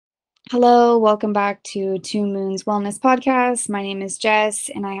Hello, welcome back to Two Moons Wellness Podcast. My name is Jess,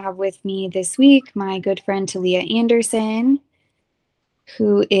 and I have with me this week my good friend Talia Anderson,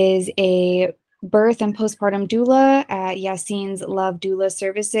 who is a birth and postpartum doula at Yassine's Love Doula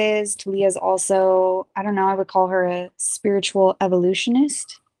Services. Talia is also, I don't know, I would call her a spiritual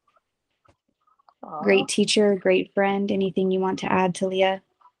evolutionist. Aw. Great teacher, great friend. Anything you want to add, Talia?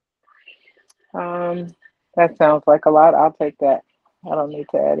 Um, that sounds like a lot. I'll take that. I don't need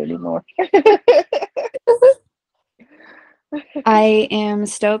to add any more. I am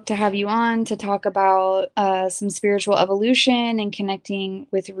stoked to have you on to talk about some spiritual evolution and connecting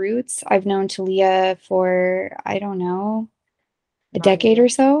with roots. I've known Talia for, I don't know, a 9 decade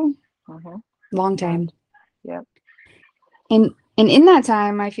years. or so. Mm-hmm. Long Nine. time. Yep. And in that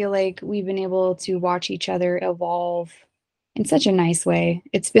time, I feel like we've been able to watch each other evolve in such a nice way.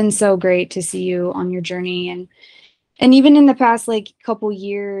 It's been so great to see you on your journey and even in the past like couple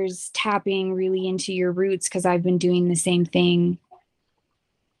years tapping really into your roots because I've been doing the same thing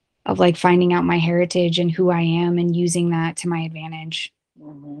of like finding out my heritage and who I am and using that to my advantage.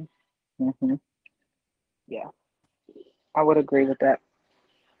 Mm-hmm. Mm-hmm. Yeah, I would agree with that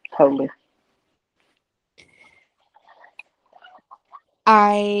totally.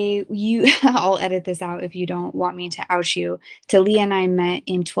 I'll edit this out if you don't want me to out you. Talia and I met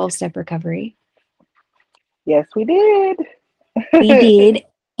in 12-step recovery. Yes, we did. We did.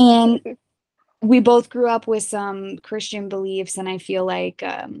 And we both grew up with some Christian beliefs. And I feel like,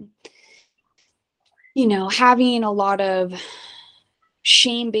 having a lot of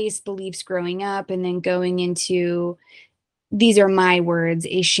shame-based beliefs growing up and then going into these are my words,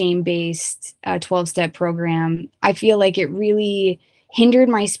 a shame-based 12-step program. I feel like it really hindered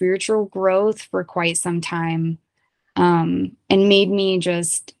my spiritual growth for quite some time, and made me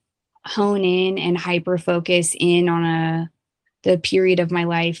just hone in and hyper focus in on the period of my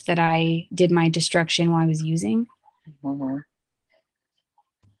life that I did my destruction while I was using. Mm-hmm.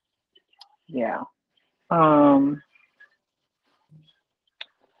 Yeah. Um,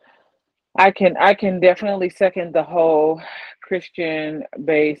 I can definitely second the whole Christian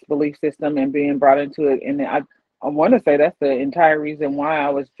based belief system and being brought into it. And I want to say that's the entire reason why I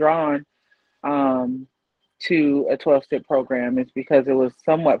was drawn um, to a 12-step program is because it was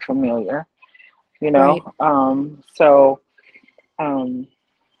somewhat familiar, you know. Right. So um,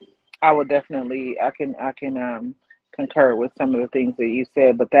 I would definitely I can concur with some of the things that you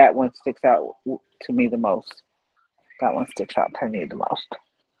said, but that one sticks out to me the most. That one sticks out to me the most.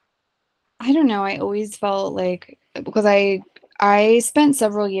 I don't know. I always felt like because I spent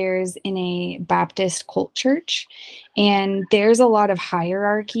several years in a Baptist cult church, and there's a lot of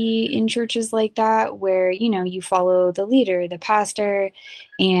hierarchy in churches like that where, you follow the leader, the pastor,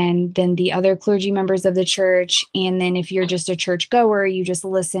 and then the other clergy members of the church. And then if you're just a church goer, you just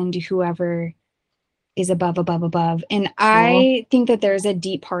listen to whoever is above, above, above. And Hmm. I think that there's a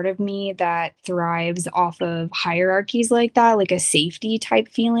deep part of me that thrives off of hierarchies like that, like a safety type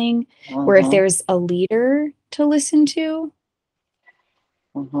feeling, where if Hmm. there's a leader to listen to,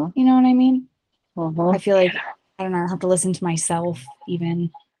 Hmm. you know what I mean? Hmm. I feel like, I don't know, I have to listen to myself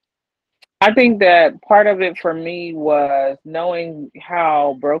even. I think that part of it for me was knowing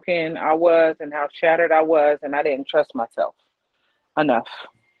how broken I was and how shattered I was, and I didn't trust myself enough.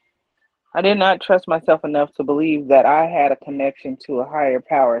 I did not trust myself enough to believe that I had a connection to a higher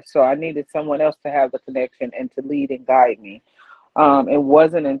power. So I needed someone else to have the connection and to lead and guide me. It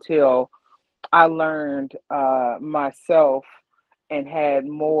wasn't until I learned myself and had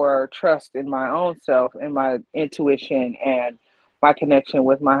more trust in my own self and my intuition and my connection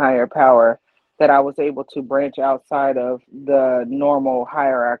with my higher power that I was able to branch outside of the normal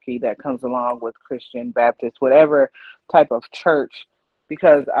hierarchy that comes along with Christian, Baptist, whatever type of church,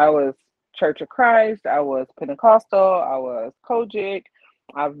 because I was Church of Christ, I was Pentecostal, I was Kojic.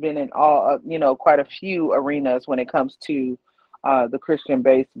 I've been in quite a few arenas when it comes to the Christian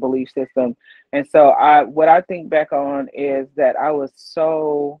based belief system. And so what I think back on is that I was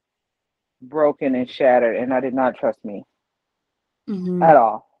so broken and shattered and I did not trust me Hmm. at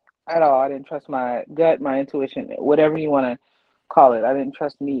all. At all. I didn't trust my gut, my intuition, whatever you want to call it. I didn't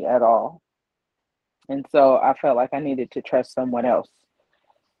trust me at all. And so I felt like I needed to trust someone else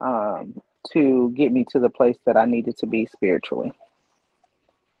um, to get me to the place that I needed to be spiritually.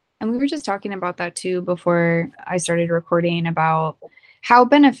 And we were just talking about that too before I started recording about how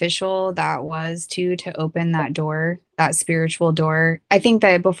beneficial that was too to open that door, that spiritual door. I think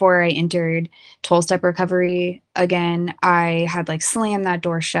that before I entered 12-step recovery again, I had like slammed that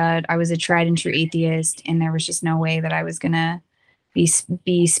door shut. I was a tried and true atheist, and there was just no way that I was gonna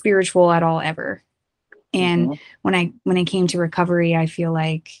be spiritual at all ever. And Hmm. when I came to recovery, I feel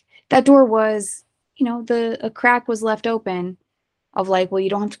like that door was, a crack was left open of like, well, you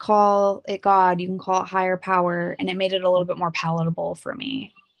don't have to call it God, you can call it higher power. And it made it a little bit more palatable for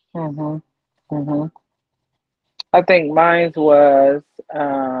me. Mm-hmm. Mm-hmm. I think mine was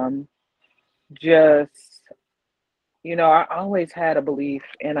just, I always had a belief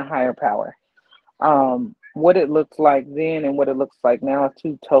in a higher power. What it looks like then and what it looks like now are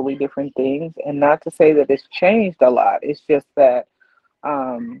two totally different things. And not to say that it's changed a lot. It's just that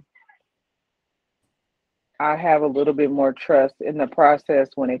um, I have a little bit more trust in the process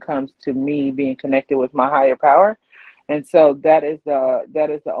when it comes to me being connected with my higher power. And so that is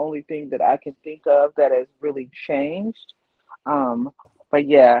the only thing that I can think of that has really changed. Um, but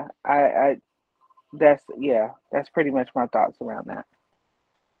yeah, I that's pretty much my thoughts around that.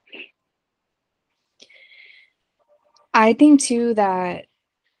 I think too that,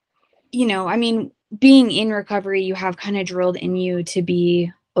 I mean, being in recovery, you have kind of drilled in you to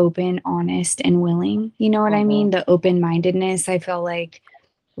be open, honest, and willing. You know what I Mhm. mean? The open mindedness, I felt like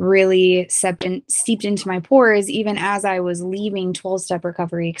really seeped into my pores, even as I was leaving 12-step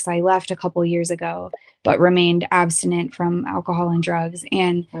recovery, because I left a couple years ago, but remained abstinent from alcohol and drugs.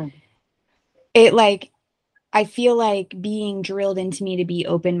 And Mhm. it like I feel like being drilled into me to be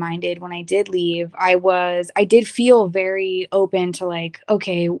open-minded when I did leave, I did feel very open to like,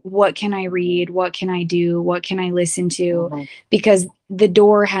 okay, what can I read? What can I do? What can I listen to? Mhm. Because the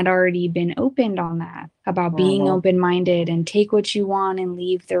door had already been opened on that about being Mhm. open-minded and take what you want and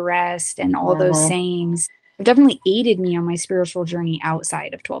leave the rest and all those Mhm. sayings have definitely aided me on my spiritual journey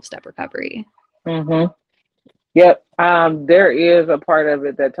outside of 12-step recovery. Mhm. Yep. There is a part of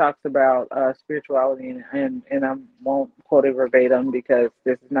it that talks about spirituality, and I won't quote it verbatim because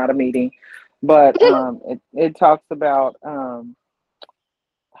this is not a meeting, but it talks about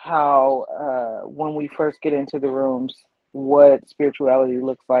how when we first get into the rooms, what spirituality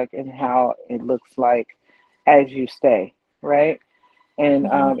looks like and how it looks like as you stay, right? And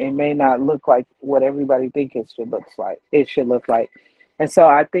Mhm. it may not look like what everybody thinks it should look like. It should look like, and so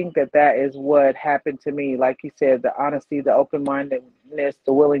I think that that is what happened to me. Like you said, the honesty, the open mindedness,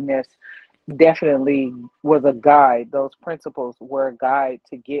 the willingness definitely was a guide. Those principles were a guide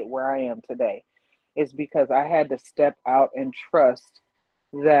to get where I am today. It's because I had to step out and trust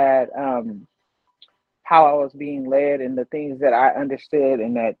that how I was being led and the things that I understood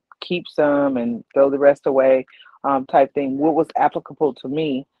and that keep some and throw the rest away type thing, what was applicable to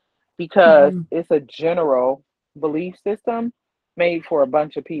me, because Mhm. it's a general belief system made for a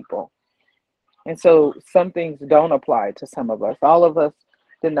bunch of people. And so some things don't apply to some of us. All of us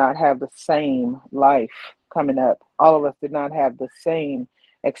did not have the same life coming up. All of us did not have the same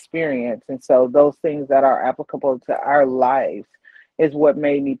experience. And so those things that are applicable to our lives is what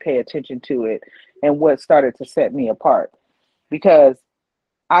made me pay attention to it and what started to set me apart. Because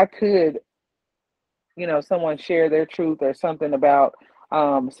I could, someone share their truth or something about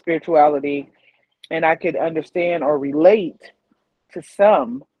spirituality, and I could understand or relate to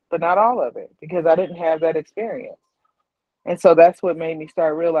some, but not all of it because I didn't have that experience. And so that's what made me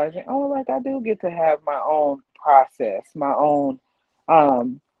start realizing, oh, like I do get to have my own process, my own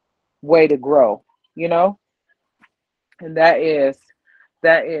um, way to grow, you know? And that is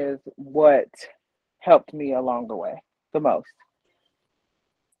what helped me along the way the most.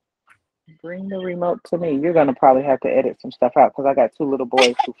 Bring the remote to me. You're gonna probably have to edit some stuff out because I got two little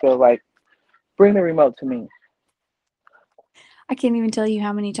boys who feel like bring the remote to me. I can't even tell you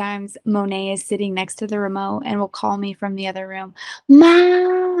how many times Monet is sitting next to the remote and will call me from the other room,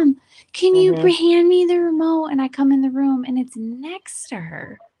 Mom, can you Hmm. hand me the remote? And I come in the room and it's next to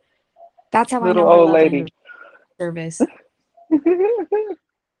her. That's how I Little know her old love lady. language is service.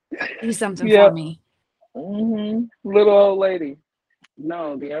 Do something for Yep. me. Little old lady.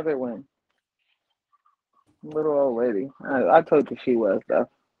 No, the other one. Little old lady. I told you she was though.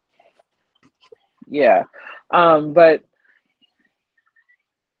 Yeah. But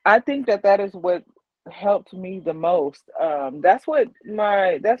I think that that is what helped me the most. That's when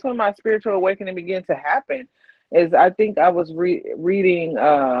my spiritual awakening began to happen. Is I think I was reading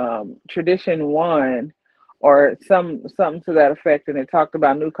tradition one or something to that effect, and it talked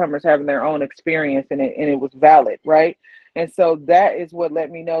about newcomers having their own experience, and it was valid, right? And so that is what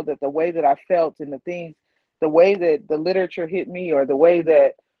let me know that the way that I felt and the things, the way that the literature hit me, or the way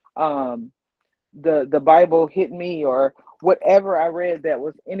that um, the Bible hit me, or whatever I read that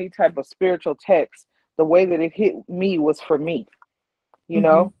was any type of spiritual text, the way that it hit me was for me, you Hmm.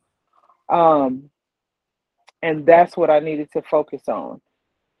 know? Um, and that's what I needed to focus on.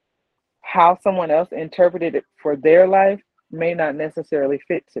 How someone else interpreted it for their life may not necessarily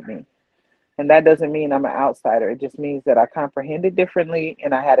fit to me. And that doesn't mean I'm an outsider. It just means that I comprehended differently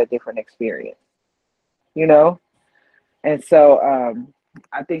and I had a different experience, you know? And so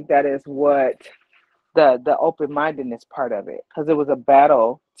I think that is what the open mindedness part of it, because it was a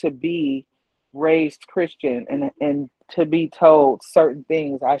battle to be raised Christian and to be told certain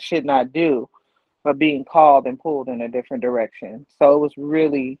things I should not do, but being called and pulled in a different direction. So it was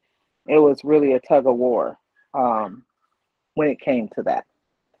really a tug of war um, when it came to that.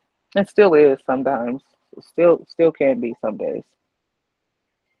 It still is sometimes. Still can be some days.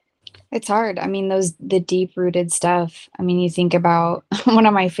 It's hard. I mean, the deep rooted stuff. I mean, you think about one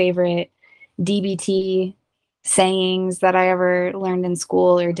of my favorite DBT sayings that I ever learned in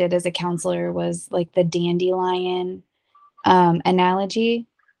school or did as a counselor was like the dandelion analogy.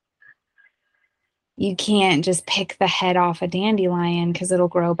 You can't just pick the head off a dandelion because it'll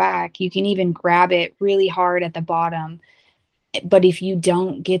grow back. You can even grab it really hard at the bottom. But if you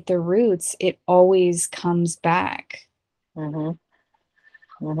don't get the roots, it always comes back. Mhm.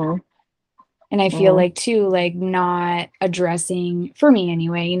 Mhm. And I feel Mhm. like too, like not addressing, for me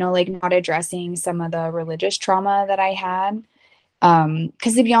anyway, like not addressing some of the religious trauma that I had.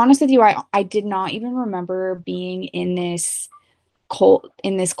 Because to be honest with you, I did not even remember being in this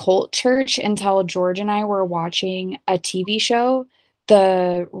cult church until George and I were watching a TV show,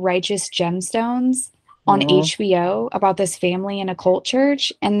 The Righteous Gemstones on Mhm. HBO about this family in a cult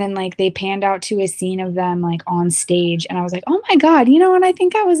church. And then like they panned out to a scene of them like on stage. And I was like, oh my God, and I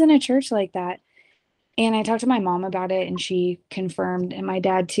think I was in a church like that. And I talked to my mom about it and she confirmed, and my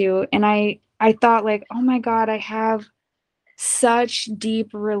dad too. And I thought like, oh my God, I have such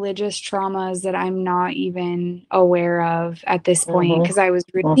deep religious traumas that I'm not even aware of at this point Mhm. because I was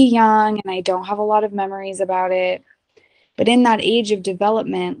really Mhm. young and I don't have a lot of memories about it. But in that age of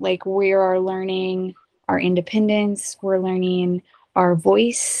development, like we are learning our independence, we're learning our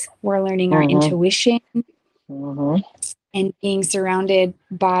voice, we're learning our Mhm. intuition, Mhm. and being surrounded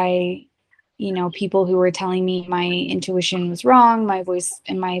by people who were telling me my intuition was wrong, my voice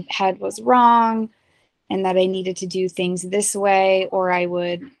in my head was wrong, and that I needed to do things this way or I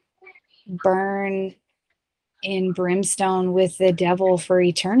would burn in brimstone with the devil for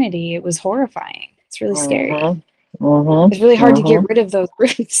eternity. It was horrifying. It's really scary. Mhm. Mhm. It's really hard to get Mhm. rid of those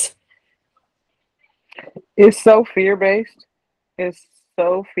roots. It's so fear based. It's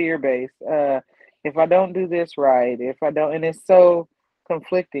so fear based. If I don't do this right, if I don't, and it's so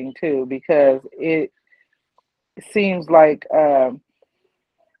conflicting too because it seems like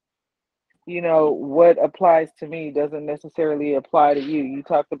what applies to me doesn't necessarily apply to you. You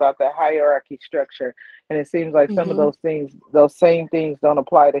talked about the hierarchy structure, and it seems like some of Hmm. those things, those same things, don't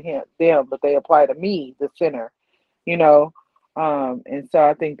apply to them, but they apply to me, the sinner. You know, and so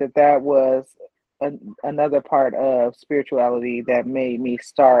I think that was another part of spirituality that made me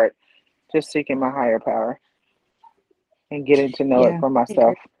start just seeking my higher power and getting to know it Yeah, for I agree.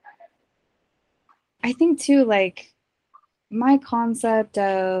 myself. I think too, like my concept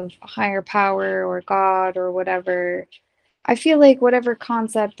of higher power or God or whatever, I feel like whatever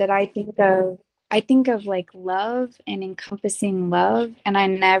concept that I think of like love and encompassing love. And I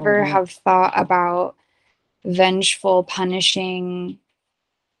never Hmm. have thought about vengeful, punishing,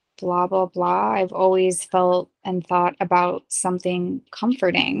 blah, blah, blah. I've always felt and thought about something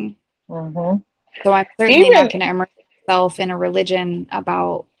comforting. Hmm. So I'm certainly not Even going to immerse myself in a religion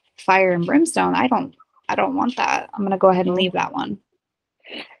about fire and brimstone. I don't want that. I'm going to go ahead and leave that one.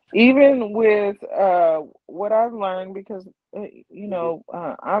 even with what I've learned, because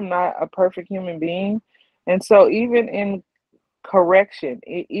I'm not a perfect human being, and so even in correction,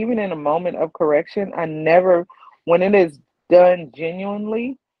 even in a moment of correction, I never, when it is done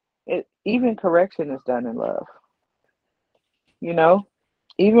genuinely, even correction is done in love. You know,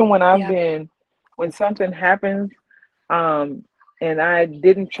 even Yeah. when something happens, um, and I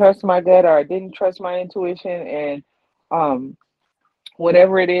didn't trust my gut or I didn't trust my intuition, and um,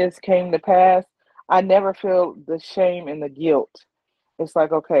 whatever it is came to pass, I never feel the shame and the guilt. It's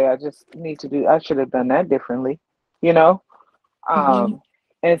like, okay, I should have done that differently, you know? Hmm. Um,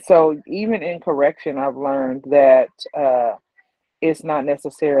 and so even in correction, I've learned that it's not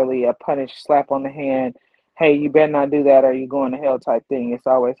necessarily a punish slap on the hand, hey, you better not do that or you're going to hell type thing. It's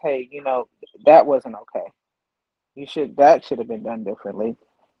always, hey, that wasn't okay. That should have been done differently.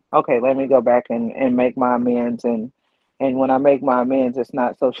 Okay, let me go back and make my amends, and when I make my amends, it's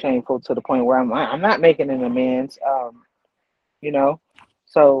not so shameful to the point where I'm not making an amends. You know,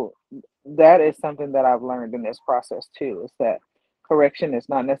 so that is something that I've learned in this process too. Is that correction is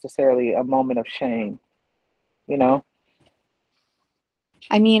not necessarily a moment of shame. You know.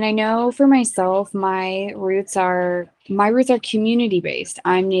 I mean, I know for myself, my roots are community based.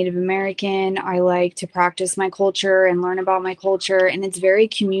 I'm Native American. I like to practice my culture and learn about my culture, and it's very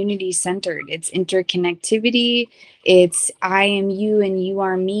community centered. It's interconnectivity. It's I am you and you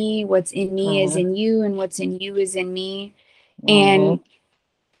are me. What's in me is Mhm. in you, and what's in you is in me. Mhm. And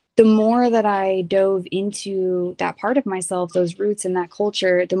the more that I dove into that part of myself, those roots and that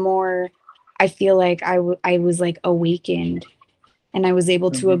culture, the more I feel like I was like awakened, and I was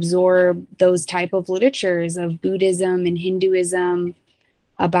able to Mhm. absorb those type of literatures of Buddhism and Hinduism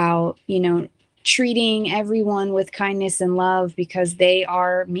about, treating everyone with kindness and love because they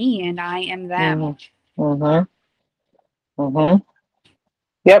are me and I am them. Mhm. Mhm. Mhm.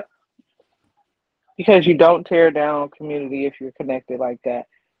 Yep. Because you don't tear down community if you're connected like that,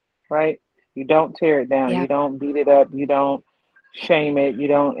 right? You don't tear it down. Yeah. You don't beat it up. You don't shame it. You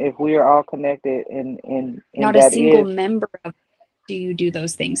don't. If we are all connected, and Not a that single is. member of do you do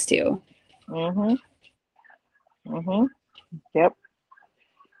those things to. Mhm. Mhm. Yep.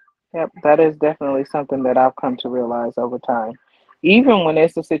 Yep. That is definitely something that I've come to realize over time. Even when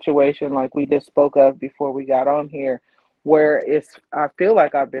it's a situation like we just spoke of before we got on here, where I feel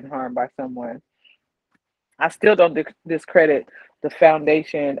like I've been harmed by someone, I still don't discredit the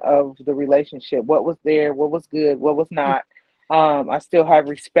foundation of the relationship. What was there, what was good, what was not. I still have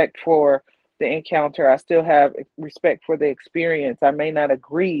respect for the encounter. I still have respect for the experience. I may not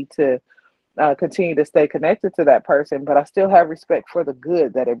agree to continue to stay connected to that person, but I still have respect for the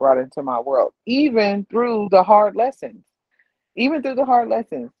good that it brought into my world, even through the hard lessons. Even through the hard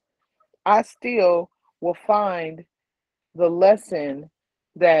lessons, I still will find the lesson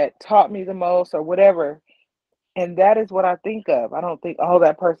that taught me the most or whatever, and that is what I think of. I don't think, oh,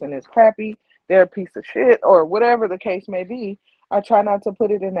 that person is crappy, they're a piece of shit, or whatever the case may be. I try not to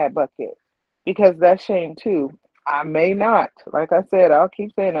put it in that bucket because that's shame too. I may not, like I said, I'll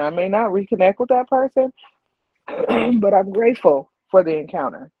keep saying it, I may not reconnect with that person, but I'm grateful for the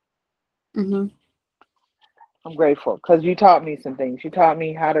encounter. Hmm. I'm grateful because you taught me some things. You taught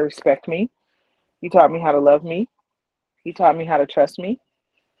me how to respect me. You taught me how to love me. You taught me how to trust me.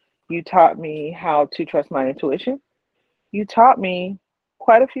 You taught me how to trust my intuition. You taught me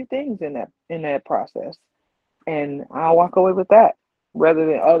quite a few things in that process, and I'll walk away with that rather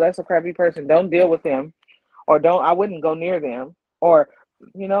than, oh, that's a crappy person, don't deal with them, or don't, I wouldn't go near them, or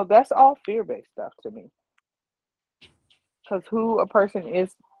that's all fear-based stuff to me, because who a person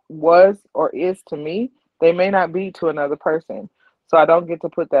was or is to me, they may not be to another person, so I don't get to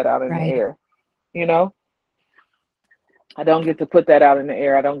put that out in the Right. air. you know I don't get to put that out in the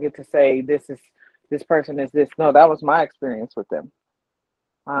air. I don't get to say this person is this. No, that was my experience with them.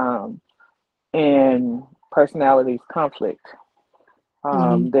 um and personalities conflict.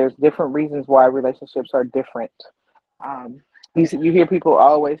 Hmm. There's different reasons why relationships are different. Um, you hear people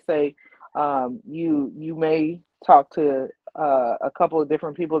always say, you may talk to a couple of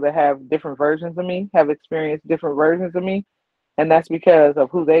different people that have different versions of me, have experienced different versions of me, and that's because of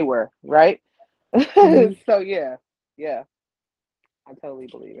who they were, right? Hmm. So yeah, yeah, I totally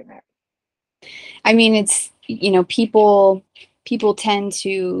believe in that. I mean, it's, people tend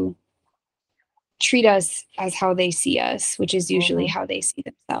to treat us as how they see us, which is usually Mhm. how they see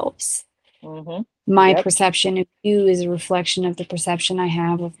themselves. Mhm. My Yep. perception of you is a reflection of the perception I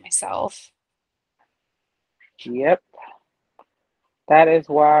have of myself. Yep. That is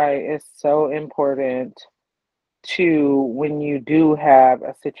why it's so important to, when you do have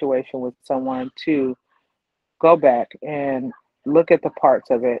a situation with someone, to go back and look at the parts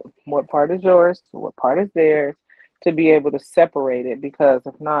of it. What part is yours? What part is theirs? To be able to separate it, because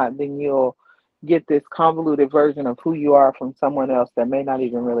if not, then you'll get this convoluted version of who you are from someone else that may not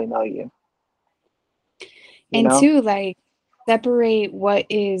even really know you. You And know? two, like, separate what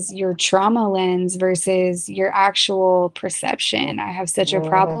is your trauma lens versus your actual perception. I have such a Mhm.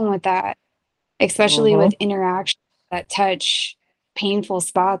 problem with that, especially with Mhm. interactions that touch painful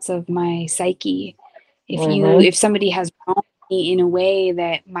spots of my psyche. Mhm. If somebody has wronged me in a way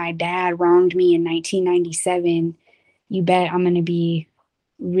that my dad wronged me in 1997, you bet I'm going to be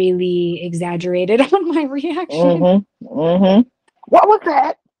really exaggerated on my reaction. Mhm. Mhm. What was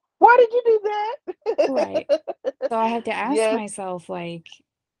that? Why did you do Right. that? So I have to ask Yes, myself, like,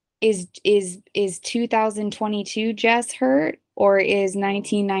 is 2022 Jess hurt, or is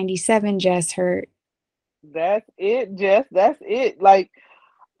 1997 Jess hurt? that's it, Jess. That's it. Like,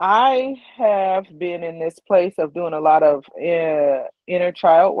 I have been in this place of doing a lot of inner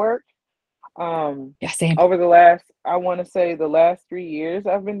child work. Um, Yeah, same. Over the last, I want to say, the last 3 years,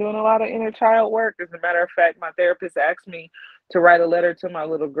 I've been doing a lot of inner child work. As a matter of fact, my therapist asked me to write a letter to my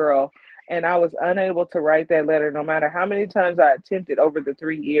little girl, And I was unable to write that letter no matter how many times I attempted over the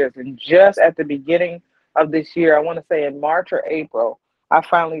 3 years. And just at the beginning of this year, I want to say in March or April, I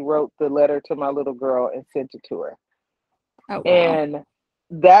finally wrote the letter to my little girl and sent it to her. Oh, wow. And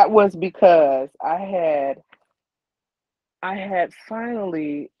that was because I had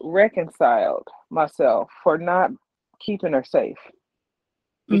finally reconciled myself for not keeping her safe,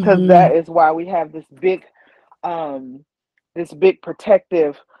 because Mm-hmm. that is why we have um this big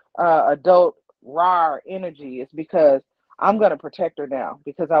protective adult raw energy. Is because I'm going to protect her now,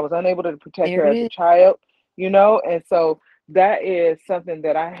 because I was unable to protect There her it as a is. child, and so that is something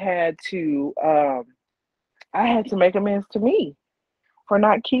that I had to make amends to me for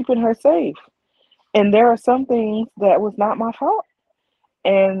not keeping her safe. And there are some things that was not my fault,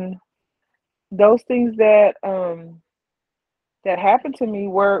 and those things that happened to me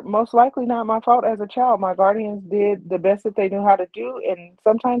were most likely not my fault as a child. My guardians did the best that they knew how to do, and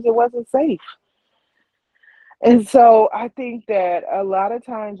sometimes it wasn't safe. And so I think that a lot of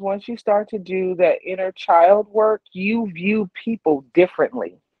times, once you start to do that inner child work, you view people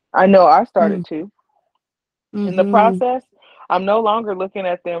differently. I know I started to. In the Mm-hmm. process, I'm no longer looking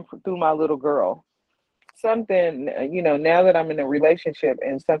at them through my little girl. Something, now that I'm in a relationship,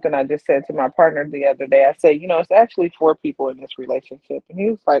 and something I just said to my partner the other day, I said, it's actually four people in this relationship. And he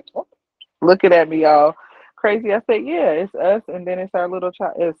was like, "Oh," looking at me all crazy. I said, yeah, it's us, and then it's our little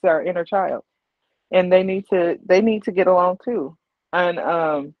child, it's our inner child. And they need to get along too. And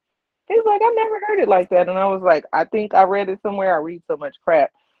he's like, I never heard it like that. And I was like, I think I read it somewhere. I read so much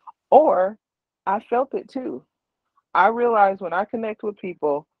crap. Or I felt it too. I realize when I connect with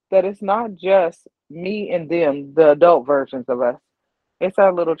people that it's not just me and them, the adult versions of us. It's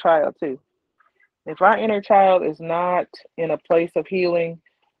our little child too. If our inner child is not in a place of healing,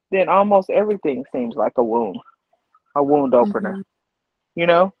 then almost everything seems like a wound opener. Mm-hmm. You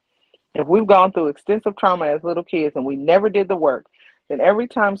know, if we've gone through extensive trauma as little kids and we never did the work, then every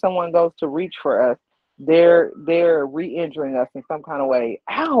time someone goes to reach for us, they're re-injuring us in some kind of way.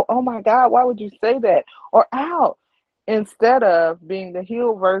 Ow, oh my God, why would you say that? Or ow. Instead of being the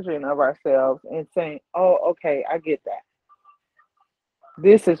healed version of ourselves and saying, oh, okay, I get that.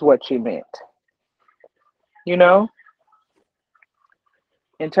 This is what you meant. You know,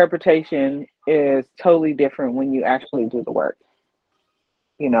 interpretation is totally different when you actually do the work.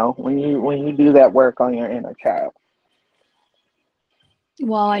 When you do that work on your inner child.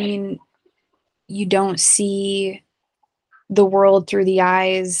 Well, I mean, you don't see the world through the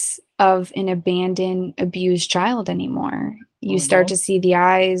eyes of an abandoned, abused child anymore. You start Mhm. to see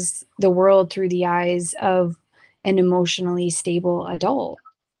the world through the eyes of an emotionally stable adult.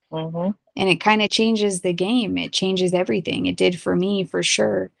 Mhm. And it kind of changes the game. It changes everything. It did for me, for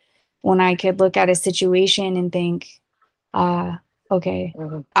sure. When I could look at a situation and think, uh, okay,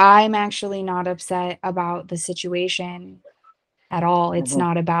 Mhm. I'm actually not upset about the situation at all. It's Mhm.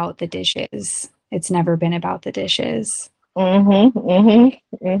 not about the dishes. It's never been about the dishes. Mhm. Mhm.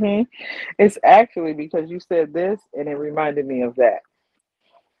 Mhm. It's actually because you said this and it reminded me of that.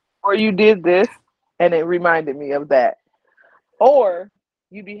 Or you did this and it reminded me of that. Or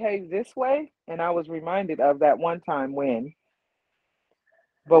you behaved this way and I was reminded of that one time when.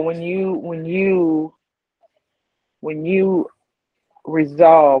 But when you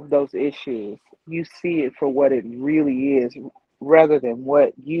resolve those issues, you see it for what it really is, rather than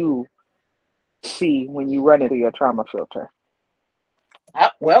what you see when you run into your trauma filter.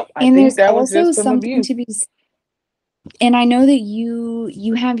 Well, I And think there's that was also just some something abuse. to be and I know that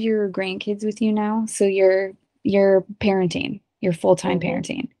you have your grandkids with you now, so you're parenting, you're full-time Mhm.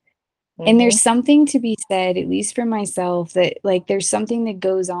 parenting. And there's Mhm. something to be said, at least for myself, that like there's something that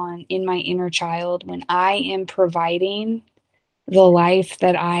goes on in my inner child when I am providing the life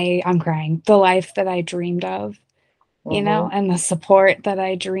that I'm crying, the life that I dreamed of, Mhm. and the support that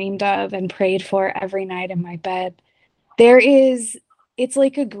I dreamed of and prayed for every night in my bed. There is, it's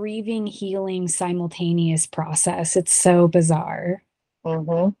like a grieving, healing, simultaneous process. It's so bizarre.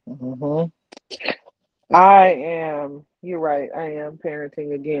 Mhm. Mhm. You're right. I am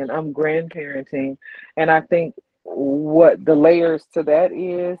parenting again. I'm grandparenting. And I think what the layers to that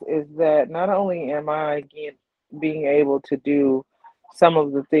is that not only am I again being able to do some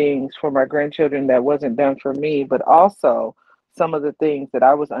of the things for my grandchildren that wasn't done for me, but also some of the things that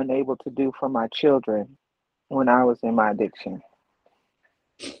I was unable to do for my children when I was in my addiction,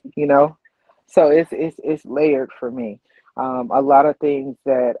 you know? So it's layered for me. A lot of things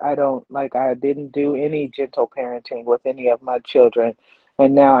that I don't like. I didn't do any gentle parenting with any of my children,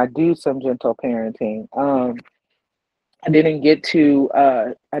 and now I do some gentle parenting. I didn't get to.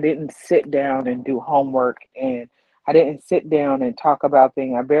 I didn't sit down and do homework and I didn't sit down and talk about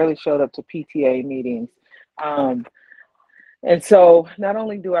things. I barely showed up to PTA meetings. Um, and so not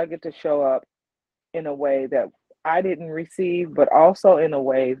only do I get to show up in a way that I didn't receive, but also in a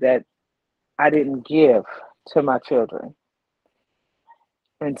way that I didn't give to my children.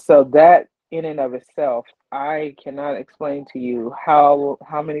 And so that in and of itself, I cannot explain to you how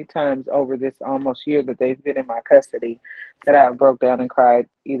many times over this almost year that they've been in my custody that I have broke down and cried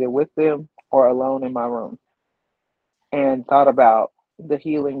either with them or alone in my room and thought about the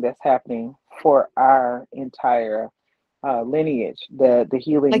healing that's happening for our entire lineage, the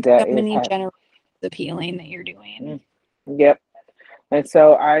healing Like that so is many happening. generations of healing that you're doing. Yep. And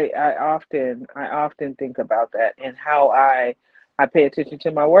so I often think about that and how I pay attention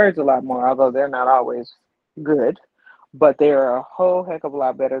to my words a lot more, although they're not always good, but they're a whole heck of a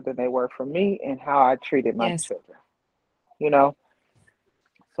lot better than they were for me and how I treated my Yes. children. You know?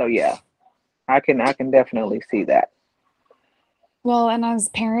 So yeah, I can definitely see that. Well, and as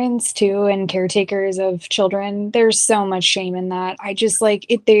parents too, and caretakers of children, there's so much shame in that. I just like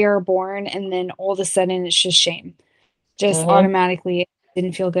it, they are born, and then all of a sudden it's just shame. Just Mhm. automatically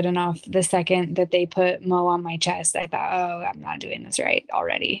didn't feel good enough the second that they put Mo on my chest. I thought, oh, I'm not doing this right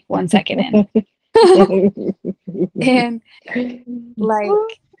already. 1 second in. And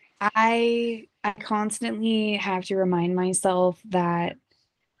like I constantly have to remind myself that,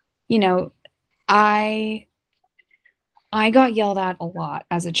 you know, I I got yelled at a lot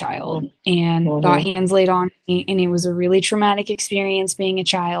as a child and got Mhm. hands laid on me, and it was a really traumatic experience being a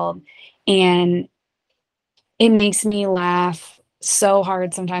child. And it makes me laugh so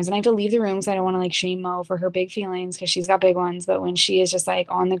hard sometimes. And I have to leave the room because I don't want to like shame Mo for her big feelings because she's got big ones. But when she is just like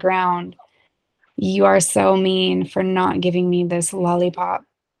on the ground, you are so mean for not giving me this lollipop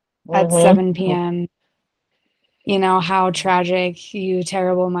at Mhm. 7 p.m. You know, how tragic, you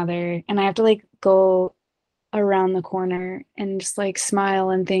terrible mother. And I have to like go around the corner and just like smile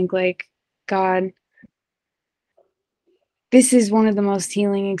and think like, God, this is one of the most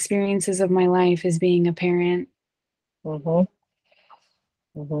healing experiences of my life is being a parent. Mhm.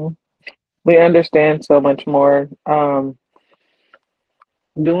 Mhm. We understand so much more.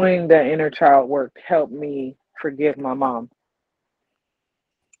 Doing that inner child work helped me forgive my mom,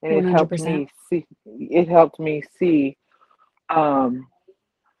 and it helped 100%. me see. It helped me see um,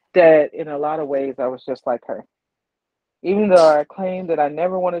 that in a lot of ways I was just like her, even though I claimed that I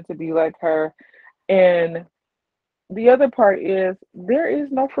never wanted to be like her. And the other part is there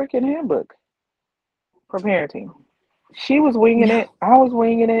is no freaking handbook for parenting. She was winging No, it. I was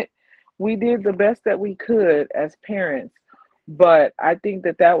winging it. We did the best that we could as parents. But I think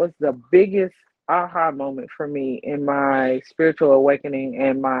that that was the biggest aha moment for me in my spiritual awakening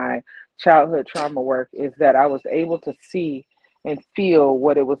and my childhood trauma work is that I was able to see and feel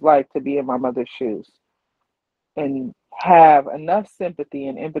what it was like to be in my mother's shoes and have enough sympathy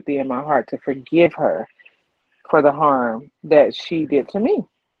and empathy in my heart to forgive her for the harm that she did to me, I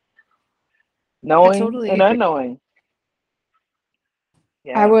knowing totally and agree. unknowing. I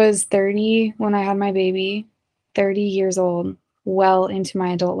Yeah. was 30 when I had my baby, 30 years old, well into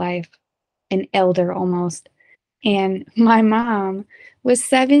my adult life, an elder almost. And my mom was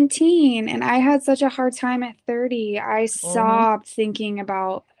 17, and I had such a hard time at 30. I Mhm. sobbed thinking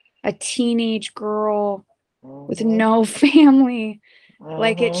about a teenage girl with Mhm. no family.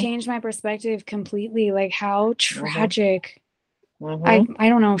 Like it Mhm. changed my perspective completely. Like how Mhm. tragic. I Mhm. I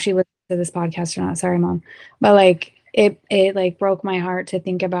don't know if she listened to this podcast or not. Sorry, mom. But like it like broke my heart to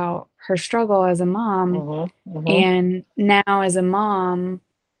think about her struggle as a mom. Mhm. Mhm. And now as a mom,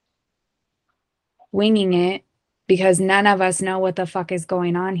 winging it because none of us know what the fuck is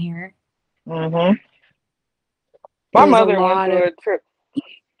going on here Mhm. My is a mother went lot of through a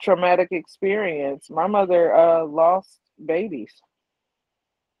traumatic experience. My mother lost babies,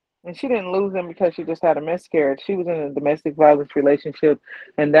 and she didn't lose them because she just had a miscarriage. She was in a domestic violence relationship,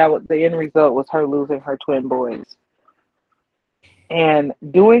 and that was the end result was her losing her twin boys. And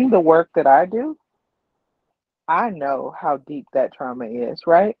doing the work that I do, I know how deep that trauma is,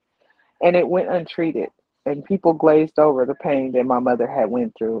 right? And it went untreated, and people glazed over the pain that my mother had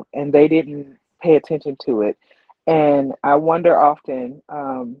went through, and they didn't pay attention to it. And I wonder often,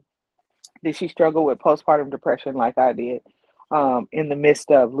 did she struggle with postpartum depression like I did, in the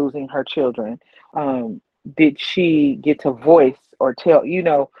midst of losing her children? Did she get to voice or tell,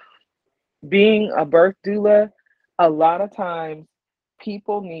 being a birth doula, a lot of times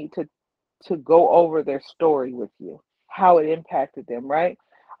people need to go over their story with you, how it impacted them, right?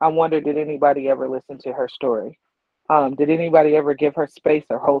 I wonder, did anybody ever listen to her story? Did anybody ever give her space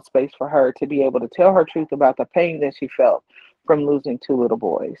or hold space for her to be able to tell her truth about the pain that she felt from losing two little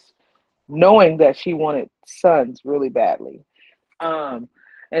boys? knowing that she wanted sons really badly. Um,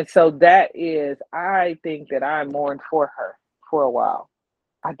 and so that is, I think that I mourned for her for a while.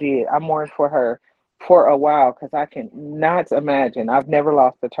 I did. I mourned for her for a while because I can not imagine. I've never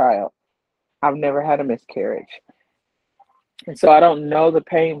lost a child. I've never had a miscarriage. And so I don't know the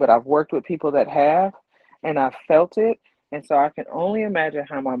pain, but I've worked with people that have, and I've felt it. And so I can only imagine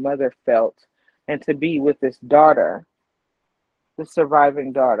how my mother felt. And to be with this daughter, the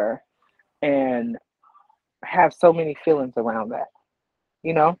surviving daughter, and have so many feelings around that,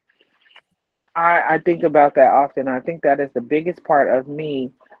 you know? I think about that often. I think that is the biggest part of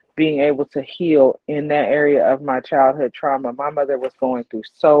me being able to heal in that area of my childhood trauma. My mother was going through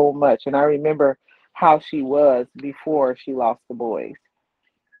so much, and I remember how she was before she lost the boys.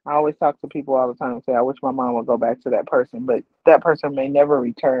 I always talk to people all the time and say, I wish my mom would go back to that person, but that person may never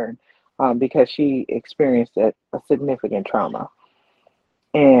return because she experienced a significant trauma.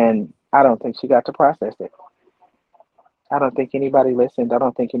 And I don't think she got to process it. I don't think anybody listened. I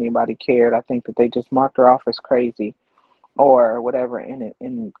don't think anybody cared. I think that they just marked her off as crazy or whatever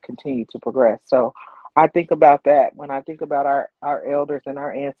and continue to progress. So I think about that when I think about our elders and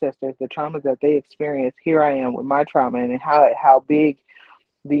our ancestors, the traumas that they experienced. Here I am with my trauma and how big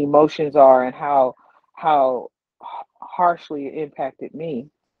the emotions are and how harshly it impacted me.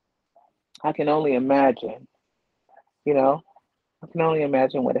 I can only imagine, you know, I can only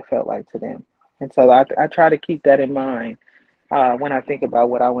imagine what it felt like to them. And so I try to keep that in mind when I think about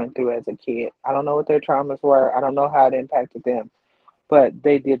what I went through as a kid. I don't know what their traumas were. I don't know how it impacted them, but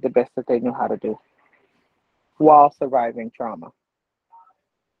they did the best that they knew how to do while surviving trauma.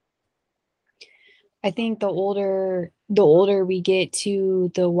 I think the older we get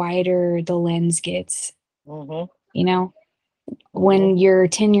to, the wider the lens gets, Mhm. you know? Mhm. When you're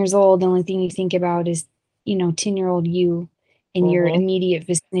 10 years old, the only thing you think about is, 10-year-old you in your Mhm. immediate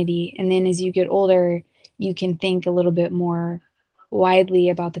vicinity. And then as you get older, you can think a little bit more widely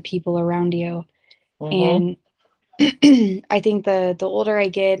about the people around you. Mhm. And I think the older I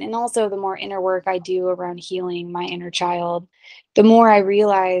get, and also the more inner work I do around healing my inner child, the more I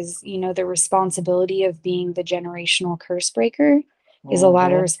realize, the responsibility of being the generational curse breaker is a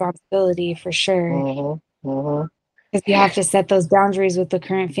lot of Mhm. responsibility for sure. Mhm. Mhm. Because you have to set those boundaries with the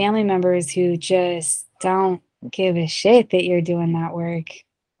current family members who just don't give a shit that you're doing that work.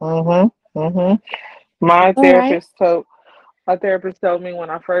 Mhm. Mhm. My All right. therapist told My therapist told me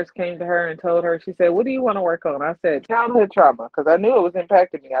when I first came to her and told her, she said, "What do you want to work on?" I said, "Childhood trauma," because I knew it was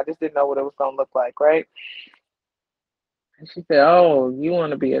impacting me. I just didn't know what it was going to look like, right? And she said, "Oh, you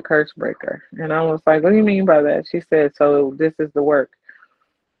want to be a curse breaker?" And I was like, "What do you mean by that?" She said, "So this is the work.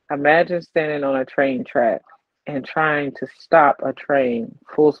 Imagine standing on a train track and trying to stop a train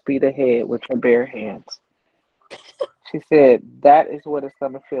full speed ahead with your bare hands." She said, "That is what it's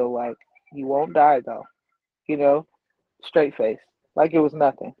going to feel like. You won't die though, you know, straight face, like it was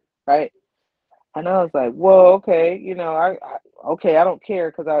nothing, right?" And I was like, "Whoa, okay, okay, I don't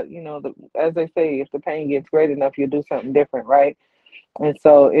care because as they say, if the pain gets great enough, you'll do something different, right?" And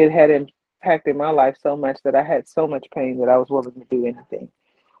so it had impacted my life so much that I had so much pain that I was willing to do anything.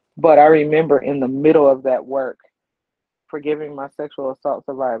 But I remember in the middle of that work, forgiving my sexual assault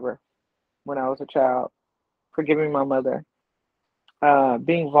survivor when I was a child, forgiving my mother,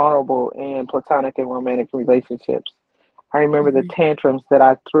 being vulnerable in platonic and romantic relationships. I remember the Mhm. tantrums that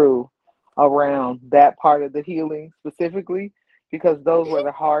I threw around that part of the healing specifically because those were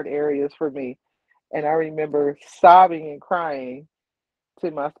the hard areas for me. And I remember sobbing and crying to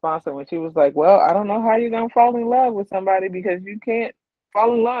my sponsor when she was like, "Well, I don't know how you're going to fall in love with somebody because you can't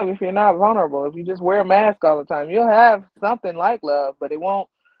fall in love if you're not vulnerable. If you just wear a mask all the time, you'll have something like love, but it won't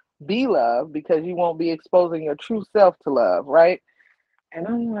be love because you won't be exposing your true self to love, right?" And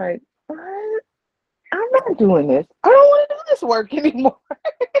I'm like, "What? I'm not doing this. I don't want to do this work anymore."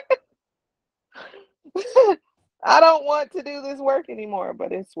 I don't want to do this work anymore,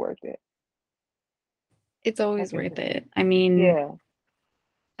 but it's worth it. It's I always think worth it's, it. I mean, yeah.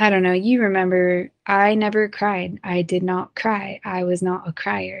 I don't know. You remember, I never cried. I did not cry. I was not a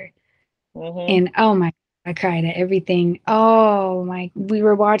crier. Mhm. And oh my, I cried at everything. Oh my, we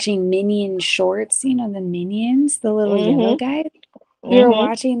were watching Minion shorts, the Minions, the little yellow Mhm. guys. We were Mhm.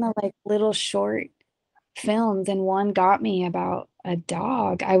 watching the like little short films, and one got me about a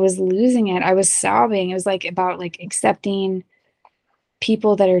dog. I was losing it. I was sobbing. It was like about like accepting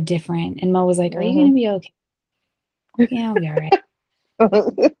people that are different. And Mo was like, "Are you Mhm. gonna be okay? Yeah, I'll be all right."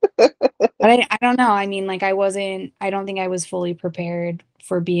 But I don't know. I mean, like I don't think I was fully prepared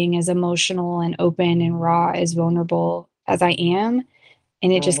for being as emotional and open and raw as vulnerable as I am.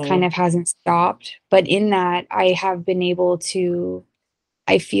 And it just kind Mhm. of hasn't stopped. But in that, I have been able to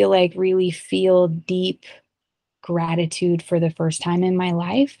I feel like really feel deep gratitude for the first time in my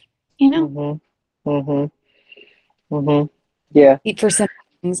life, you know, Mhm. Mhm. Mhm. Yeah. for simple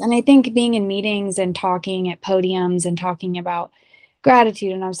things. And I think being in meetings and talking at podiums and talking about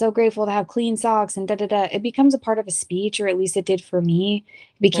gratitude and I'm so grateful to have clean socks and da da da, it becomes a part of a speech, or at least it did for me.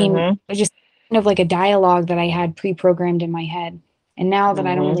 It became Mhm. just kind of like a dialogue that I had pre-programmed in my head. And now that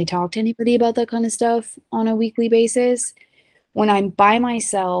I don't Mhm. really talk to anybody about that kind of stuff on a weekly basis, when I'm by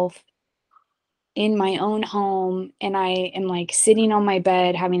myself in my own home and I am like sitting on my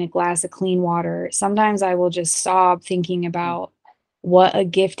bed having a glass of clean water, sometimes I will just sob thinking about what a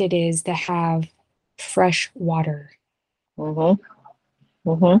gift it is to have fresh water. Mhm.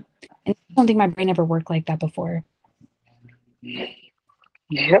 Mhm. And I don't think my brain ever worked like that before.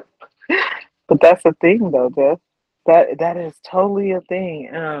 Yep. But that's a thing though, Jess. That is totally a thing.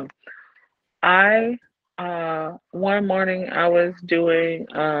 I one morning I was doing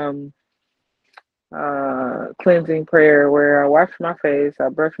cleansing prayer where I wash my face, I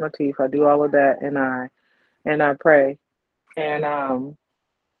brush my teeth, I do all of that, and I pray. And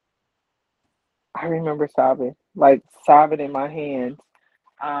I remember sobbing, like sobbing in my hands.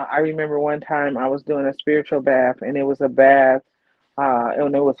 I remember one time I was doing a spiritual bath, and it was a bath,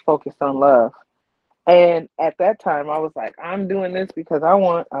 and it was focused on love. And at that time, I was like, I'm doing this because I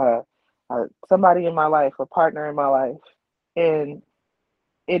want somebody in my life, a partner in my life. And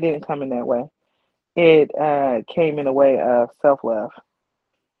it didn't come in that way. It came in a way of self love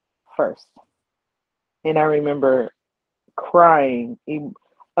first. And I remember crying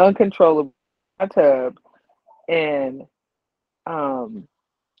uncontrollably in my tub and um,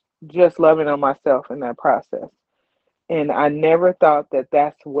 just loving on myself in that process. And I never thought that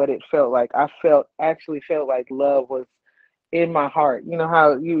that's what it felt like. I actually felt like love was in my heart. You know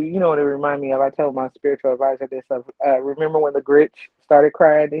how you know what it reminded me of. I told my spiritual advisor this. Of remember when the Grinch started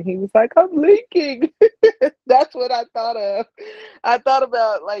crying and he was like, "I'm leaking." That's what I thought of. I thought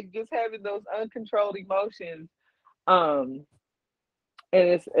about like just having those uncontrolled emotions, um, and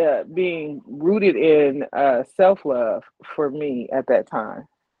it's being rooted in self love for me at that time.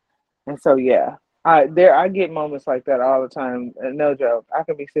 And so yeah, I get moments like that all the time. No joke. I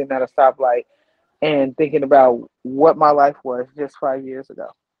can be sitting at a stoplight and thinking about what my life was just 5 years ago.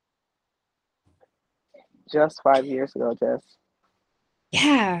 Just 5 years ago, Jess.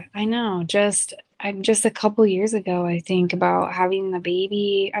 Yeah, I know. I'm just a couple years ago, I think about having the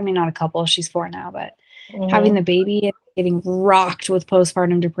baby. I mean, not a couple, she's 4 now, but having Mhm. the baby and getting rocked with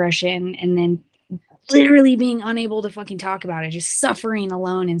postpartum depression and then literally being unable to fucking talk about it, just suffering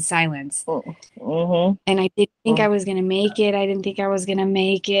alone in silence. Mhm. And I didn't think I Mhm. was gonna make it. I didn't think I was gonna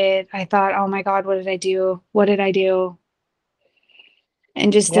make it. I thought, oh my God, what did I do? What did I do?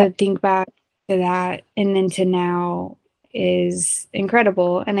 And just to Yep. think back to that and then to now is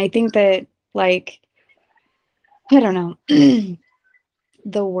incredible. And I think that, like, I don't know,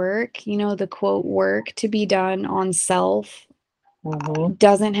 the work, the quote work to be done on self Mhm.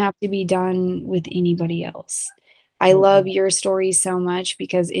 doesn't have to be done with anybody else. I love Mhm. your story so much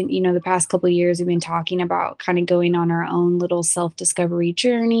because the past couple of years we've been talking about kind of going on our own little self-discovery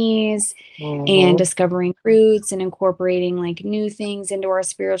journeys and Mhm. discovering roots and incorporating like new things into our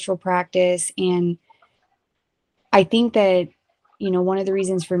spiritual practice. And I think that, one of the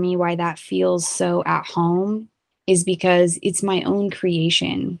reasons for me why that feels so at home is because it's my own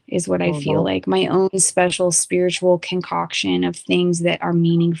creation, is what I feel Mhm. like, my own special spiritual concoction of things that are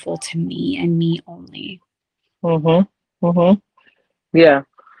meaningful to me and me only. Mhm. Mhm. Yeah.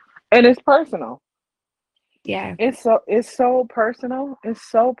 And it's personal. Yeah. It's so personal. It's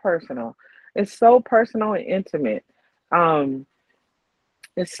so personal. It's so personal and intimate. Um,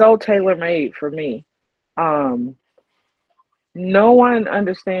 it's so tailor made for me. Um, no one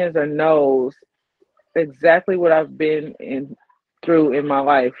understands or knows exactly what I've been in through in my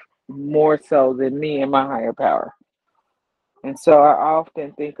life more so than me and my higher power. And so I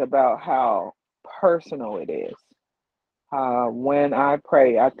often think about how personal it is. When I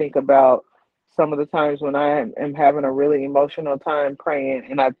pray, I think about some of the times when am having a really emotional time praying,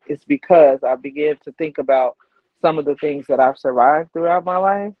 and it's because I begin to think about some of the things that I've survived throughout my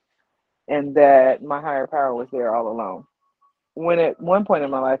life, and that my higher power was there all along. When at one point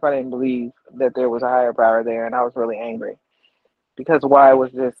in my life, I didn't believe that there was a higher power there, and I was really angry because why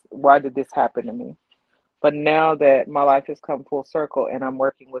did this happen to me? But now that my life has come full circle and I'm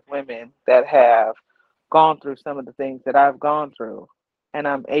working with women that have gone through some of the things that I've gone through, and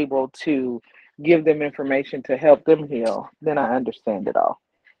I'm able to give them information to help them heal, then I understand it all.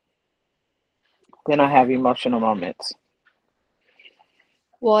 Then I have emotional moments.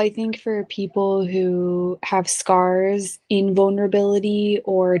 Well, I think for people who have scars in vulnerability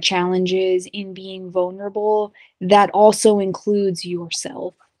or challenges in being vulnerable, that also includes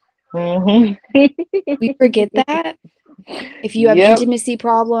yourself. Hmm. We forget that. If you have Yep. intimacy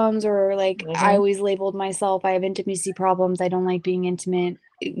problems, or like I Hmm. always labeled myself, I have intimacy problems, I don't like being intimate.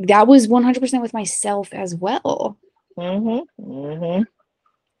 That was 100% with myself as well. Hmm. Hmm.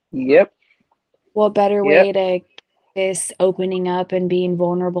 Yep. What better Yep. way to this opening up and being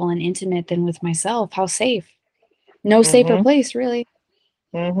vulnerable and intimate than with myself? How safe? No safer Hmm. place, really.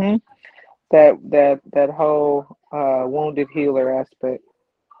 Hmm. That whole wounded healer aspect,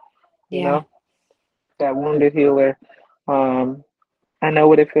 you Yeah. know, that wounded healer. Um, I know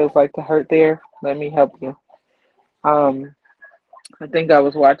what it feels like to hurt there. Let me help you. Um, I think I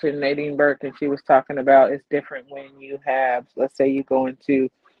was watching Nadine Burke and she was talking about it's different when you have, let's say you go into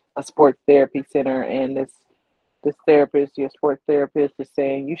a sports therapy center and this therapist, your sports therapist is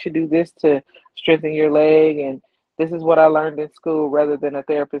saying you should do this to strengthen your leg and this is what I learned in school rather than a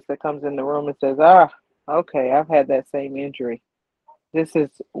therapist that comes in the room and says, okay, I've had that same injury. This is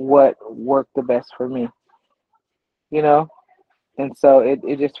what worked the best for me, you know? And so it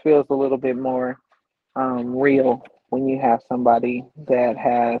just feels a little bit more real when you have somebody that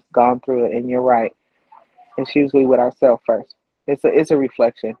has gone through it. And you're right, it's usually with ourselves first. It's a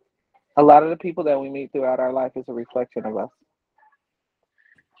reflection. A lot of the people that we meet throughout our life is a reflection of us.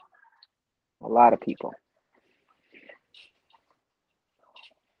 A lot of people.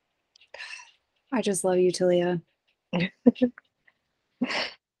 I just love you, Talia.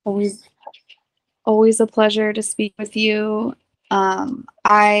 Always, always a pleasure to speak with you.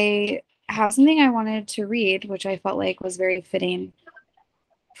 I have something I wanted to read, which I felt like was very fitting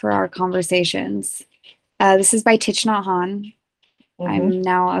for our conversations. This is by Thich Nhat Hanh. Hmm. I'm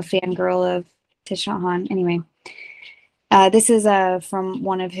now a fangirl of Thich Nhat Hanh. Anyway, this is from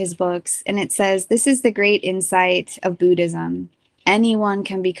one of his books, and it says, "This is the great insight of Buddhism. Anyone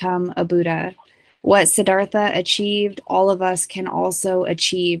can become a Buddha. What Siddhartha achieved, all of us can also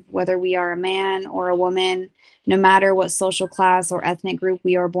achieve, whether we are a man or a woman, no matter what social class or ethnic group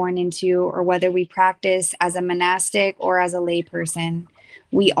we are born into, or whether we practice as a monastic or as a layperson.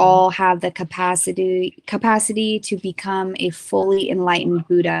 We Hmm. all have the capacity to become a fully enlightened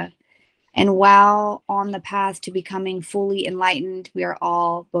Buddha. And while on the path to becoming fully enlightened, we are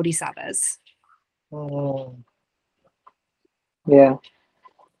all bodhisattvas." Hmm. Yeah,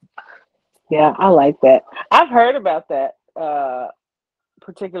 yeah, I like that. I've heard about that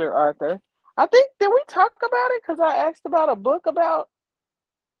particular author. I think did we talk about it? Because I asked about a book about.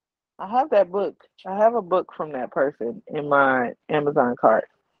 I have that book. I have a book from that person in my Amazon cart.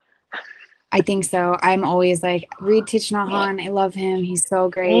 I think so. I'm always like, read Thich Nhat Hanh. I love him. He's so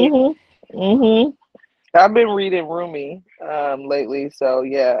great. Mhm. Mhm. I've been reading Rumi lately, so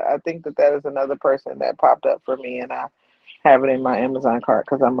yeah, I think that is another person that popped up for me, and I have it in my Amazon cart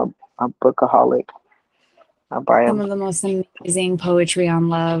because I'm a bookaholic. I buy Some them. of the most amazing poetry on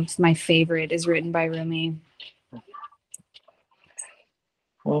love. My favorite is written by Rumi.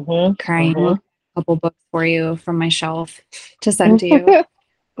 Mhm. Crying. We'll Mhm. have a couple books for you from my shelf to send to you.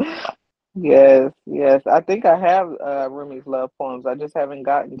 Yes, yes. I think I have Rumi's love poems. I just haven't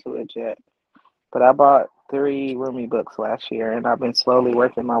gotten to it yet. But I bought three Rumi books last year, and I've been slowly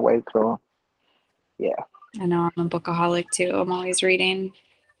working my way through them. Yeah. I know I'm a bookaholic too. I'm always reading.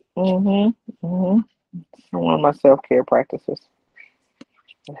 Mhm. Mhm. One of my self care practices.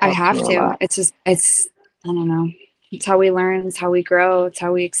 It I helps me have a to. lot. I don't know. It's how we learn. It's how we grow. It's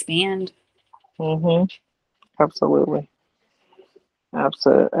how we expand. Mhm. Absolutely.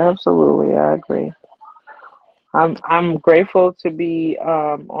 Absolutely. Absolutely. I agree. I'm grateful to be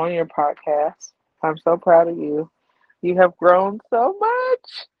on your podcast. I'm so proud of you. You have grown so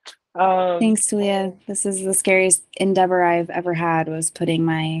much. Thanks, Talia. This is the scariest endeavor I've ever had, was putting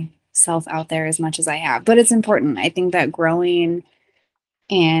myself out there as much as I have. But it's important. I think that growing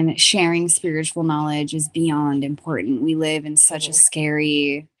and sharing spiritual knowledge is beyond important. We live in such a Mhm.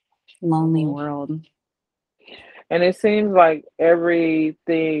 scary, lonely Mhm. world. And it seems like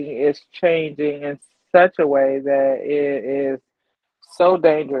everything is changing in such a way that it is so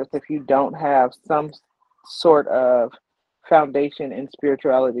dangerous if you don't have some sort of foundation in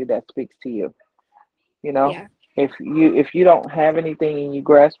spirituality that speaks to you. You know, Yeah, if you don't have anything and you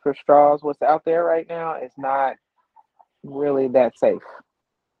grasp for straws, what's out there right now is not really that safe.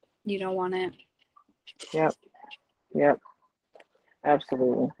 you don't want it. Yep, yep,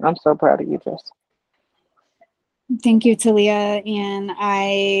 absolutely. I'm so proud of you, Jess. Thank you, Talia. And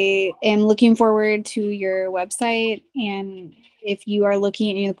I am looking forward to your website. And if you are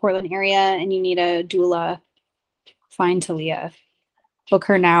looking in the Portland area and you need a doula, find Talia. book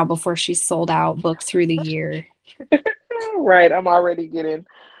her now before she's sold out, book through the year. Right. I'm already getting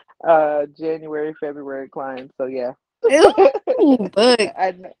January, February clients. So yeah. Ooh, book.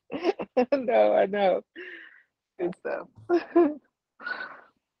 I know. I know. Good stuff.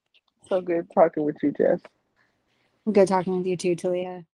 So good talking with you, Jess. Good talking with you too, Talia.